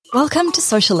Welcome to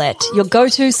Socialette, your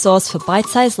go-to source for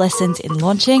bite-sized lessons in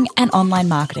launching and online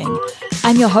marketing.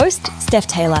 I'm your host, Steph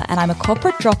Taylor, and I'm a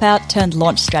corporate dropout turned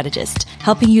launch strategist,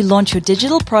 helping you launch your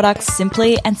digital products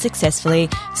simply and successfully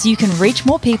so you can reach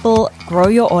more people, grow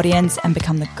your audience, and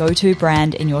become the go-to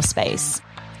brand in your space.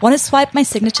 Want to swipe my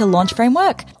signature launch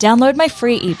framework? Download my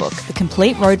free ebook, The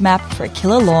Complete Roadmap for a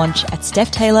Killer Launch at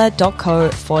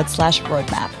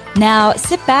stephtaylor.co/roadmap. Now,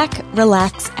 sit back,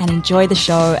 relax, and enjoy the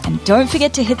show. And don't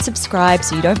forget to hit subscribe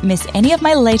so you don't miss any of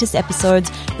my latest episodes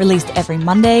released every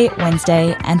Monday,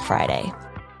 Wednesday, and Friday.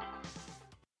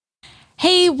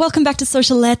 Hey, welcome back to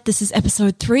Socialette. This is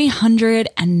episode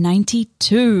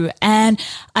 392, and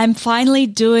I'm finally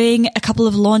doing a couple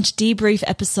of launch debrief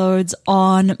episodes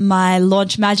on my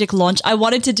Launch Magic launch. I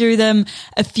wanted to do them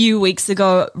a few weeks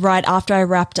ago, right after I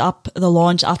wrapped up the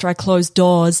launch, after I closed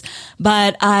doors,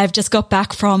 but I've just got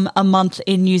back from a month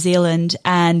in New Zealand,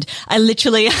 and I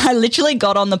literally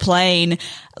got on the plane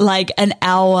like an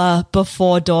hour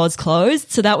before doors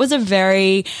closed. So that was a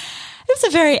very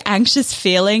anxious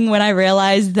feeling when I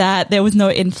realized that there was no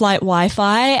in-flight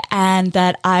Wi-Fi and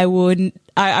that I wouldn't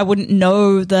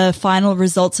know the final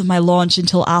results of my launch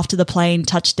until after the plane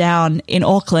touched down in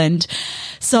Auckland.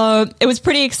 So it was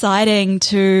pretty exciting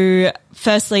to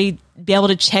firstly be able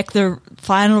to check the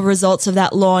final results of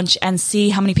that launch and see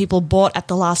how many people bought at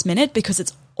the last minute, because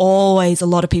it's always a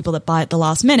lot of people that buy at the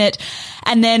last minute.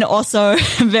 And then also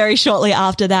very shortly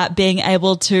after that, being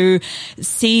able to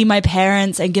see my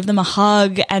parents and give them a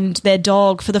hug and their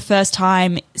dog for the first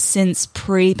time since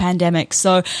pre-pandemic.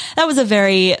 So that was a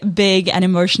very big and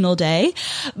emotional day.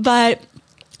 But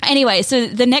anyway, so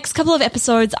the next couple of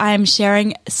episodes, I'm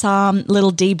sharing some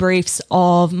little debriefs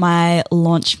of my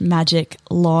Launch Magic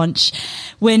launch.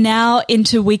 We're now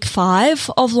into week 5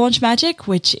 of Launch Magic,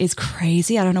 which is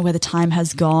crazy. I don't know where the time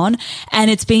has gone. And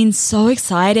it's been so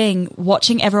exciting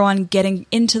watching everyone getting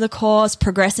into the course,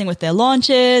 progressing with their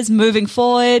launches, moving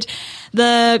forward.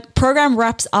 The program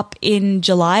wraps up in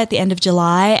July, at the end of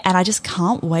July, and I just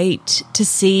can't wait to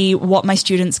see what my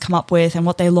students come up with and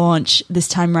what they launch this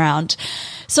time round.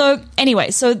 So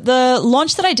anyway, so the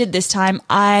launch that I did this time,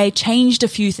 I changed a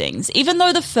few things. Even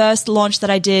though the first launch that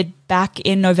I did back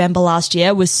in November last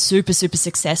year was super, super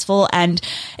successful and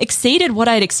exceeded what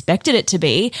I'd expected it to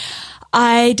be,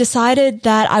 I decided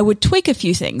that I would tweak a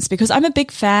few things because I'm a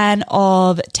big fan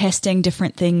of testing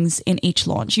different things in each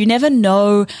launch. You never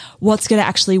know what's going to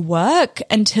actually work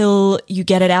until you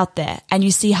get it out there and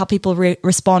you see how people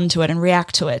respond to it and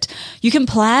react to it. You can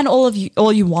plan all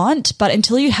you want, but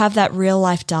until you have that real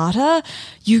life data,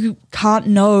 you can't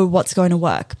know what's going to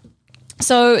work.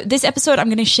 So this episode, I'm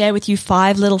going to share with you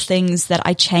 5 little things that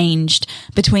I changed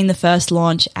between the first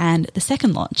launch and the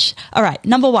second launch. All right.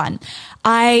 Number 1,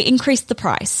 I increased the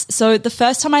price. So the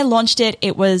first time I launched it,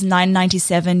 it was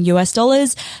 $997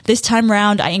 US. This time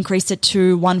round, I increased it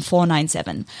to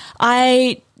 $1,497.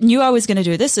 I knew I was going to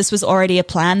do this. This was already a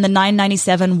plan. The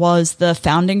 $997 was the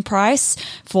founding price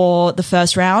for the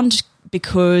first round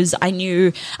because I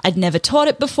knew I'd never taught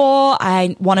it before.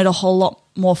 I wanted a whole lot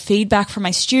more feedback from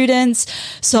my students.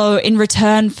 So in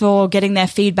return for getting their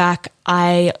feedback,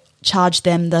 I charged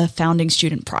them the founding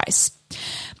student price.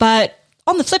 But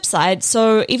on the flip side,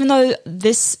 so even though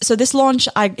this launch,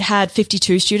 I had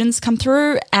 52 students come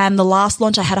through, and the last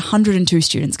launch I had 102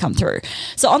 students come through.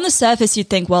 So on the surface, you'd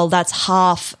think, well, that's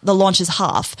half, the launch is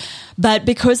half. But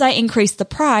because I increased the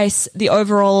price, the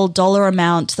overall dollar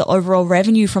amount, the overall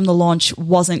revenue from the launch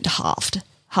wasn't halved,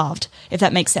 if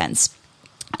that makes sense.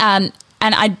 And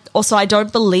I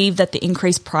don't believe that the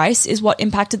increased price is what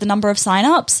impacted the number of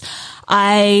signups.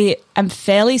 I am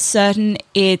fairly certain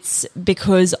it's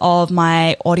because of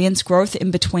my audience growth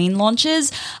in between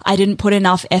launches. I didn't put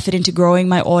enough effort into growing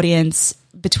my audience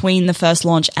between the first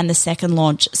launch and the second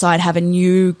launch. So I'd have a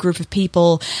new group of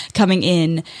people coming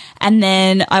in. And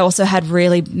then I also had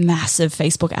really massive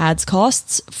Facebook ads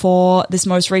costs for this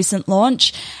most recent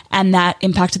launch. And that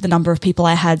impacted the number of people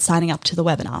I had signing up to the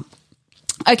webinar.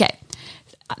 Okay.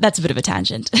 That's a bit of a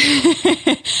tangent.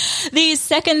 The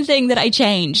second thing that I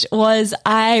changed was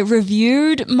I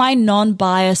reviewed my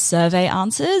non-buyer survey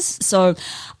answers. So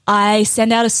I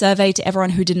send out a survey to everyone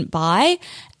who didn't buy.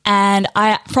 And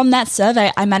from that survey,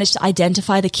 I managed to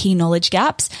identify the key knowledge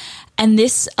gaps. And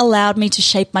this allowed me to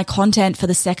shape my content for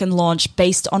the second launch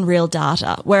based on real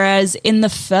data. Whereas in the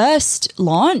first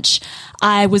launch,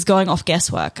 I was going off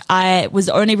guesswork. I was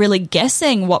only really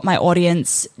guessing what my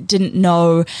audience didn't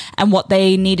know and what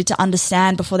they needed to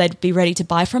understand before they'd be ready to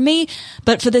buy from me.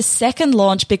 But for the second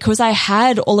launch, because I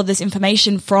had all of this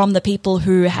information from the people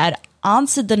who had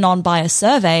answered the non-buyer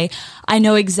survey, I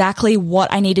know exactly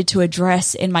what I needed to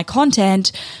address in my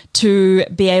content to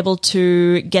be able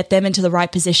to get them into the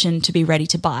right position to be ready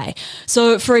to buy.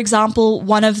 So, for example,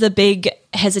 one of the big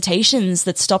hesitations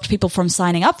that stopped people from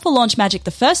signing up for Launch Magic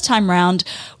the first time round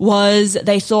was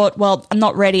they thought, well, I'm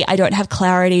not ready. I don't have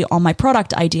clarity on my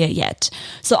product idea yet.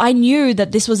 So I knew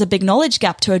that this was a big knowledge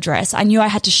gap to address. I knew I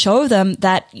had to show them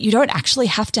that you don't actually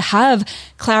have to have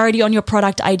clarity on your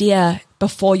product idea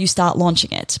before you start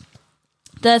launching it.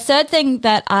 The third thing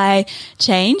that I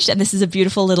changed, and this is a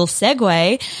beautiful little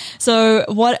segue. So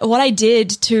what I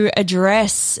did to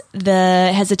address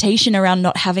the hesitation around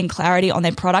not having clarity on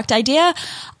their product idea,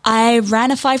 I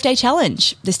ran a 5-day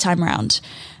challenge this time around,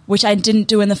 which I didn't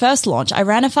do in the first launch. I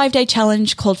ran a 5-day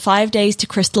challenge called 5 Days to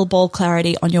Crystal Ball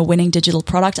Clarity on Your Winning Digital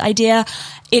Product Idea.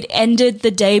 It ended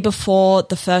the day before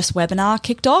the first webinar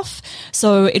kicked off.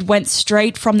 So it went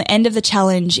straight from the end of the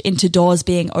challenge into doors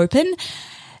being open.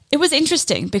 It was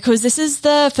interesting because this is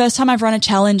the first time I've run a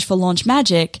challenge for Launch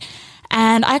Magic,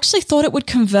 and I actually thought it would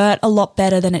convert a lot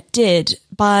better than it did.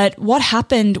 But what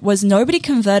happened was nobody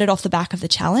converted off the back of the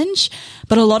challenge,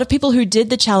 but a lot of people who did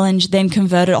the challenge then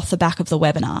converted off the back of the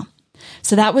webinar.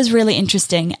 So that was really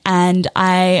interesting, and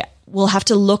I will have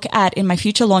to look at in my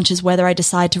future launches whether I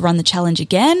decide to run the challenge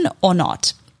again or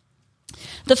not.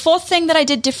 The fourth thing that I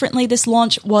did differently this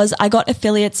launch was I got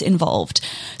affiliates involved.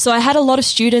 So I had a lot of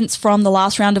students from the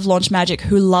last round of Launch Magic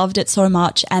who loved it so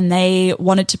much and they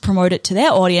wanted to promote it to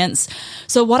their audience.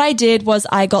 So what I did was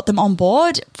I got them on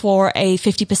board for a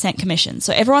 50% commission.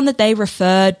 So everyone that they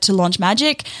referred to Launch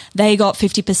Magic, they got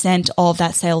 50% of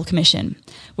that sale commission,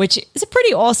 which is a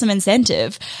pretty awesome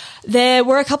incentive. There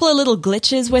were a couple of little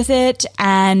glitches with it,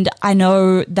 and I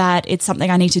know that it's something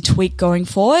I need to tweak going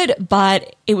forward,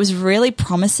 but it was really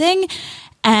promising,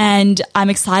 and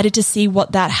I'm excited to see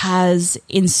what that has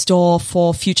in store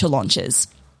for future launches.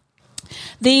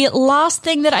 The last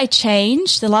thing that I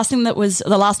changed, the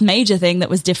last major thing that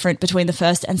was different between the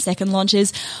first and second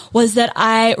launches was that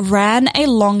I ran a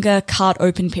longer cart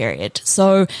open period.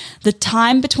 So the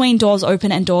time between doors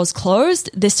open and doors closed,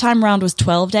 this time around was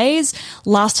 12 days.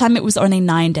 Last time it was only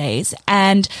 9 days.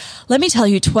 And let me tell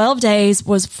you, 12 days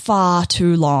was far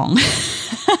too long.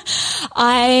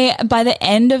 By the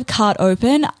end of cart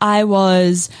open, I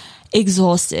was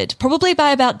exhausted. Probably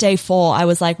by about day 4, I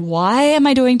was like, why am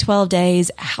I doing 12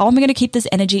 days? How am I going to keep this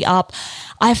energy up?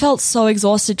 I felt so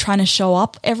exhausted trying to show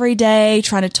up every day,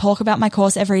 trying to talk about my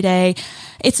course every day.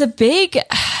 It's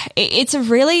a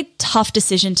really tough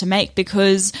decision to make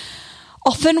because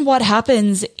often what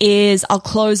happens is I'll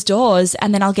close doors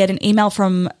and then I'll get an email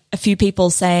from a few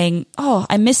people saying, oh,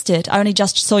 I missed it. I only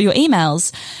just saw your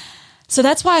emails. So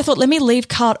that's why I thought, let me leave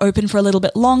cart open for a little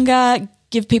bit longer,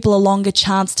 give people a longer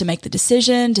chance to make the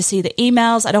decision, to see the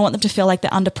emails. I don't want them to feel like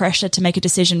they're under pressure to make a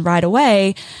decision right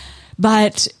away.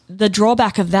 But the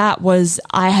drawback of that was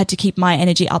I had to keep my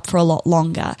energy up for a lot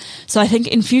longer. So I think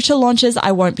in future launches,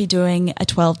 I won't be doing a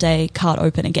 12-day cart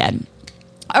open again.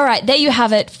 All right, there you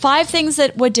have it. 5 things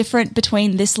that were different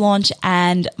between this launch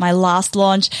and my last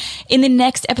launch. In the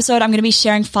next episode, I'm going to be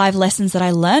sharing 5 lessons that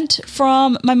I learned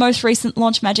from my most recent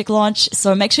Launch Magic launch.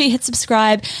 So make sure you hit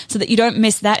subscribe so that you don't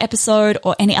miss that episode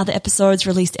or any other episodes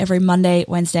released every Monday,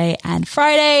 Wednesday, and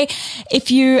Friday. If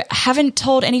you haven't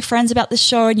told any friends about this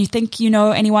show and you think you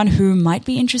know anyone who might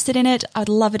be interested in it, I'd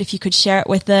love it if you could share it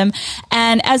with them.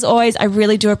 And as always, I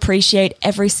really do appreciate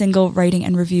every single rating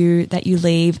and review that you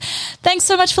leave. Thanks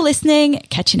so much for listening.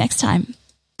 Catch you next time.